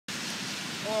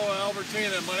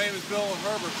Albertina. My name is Bill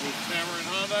Herbert with Tameron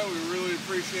Hyundai. We really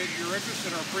appreciate your interest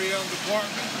in our pre-owned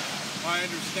department. I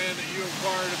understand that you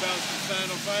inquired about some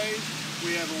Santa Fe's.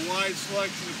 We have a wide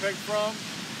selection to pick from.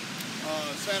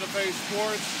 Santa Fe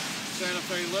Sports, Santa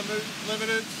Fe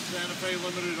Limited, Santa Fe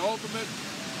Limited Ultimate.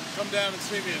 Come down and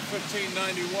see me at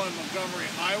 1591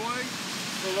 Montgomery Highway.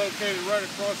 We're located right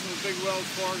across from the big Wells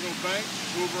Fargo Bank,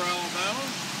 Hoover,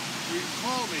 Alabama. You can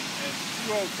call me at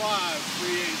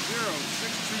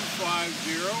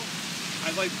 205-380-6250.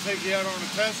 I'd like to take you out on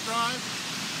a test drive.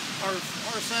 Our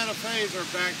Santa Fe's are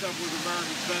backed up with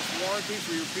America's best warranty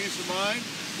for your peace of mind.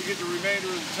 You get the remainder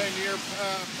of the 10-year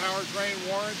powertrain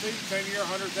warranty, 10-year,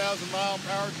 100,000-mile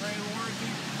powertrain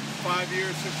warranty, 5-year,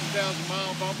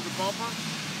 60,000-mile bumper-to-bumper.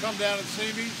 Come down and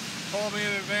see me. Call me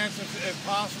in advance if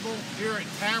possible. Here at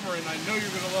Tameron, I know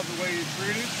you're going to love the way you're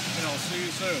treated, and I'll see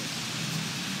you soon.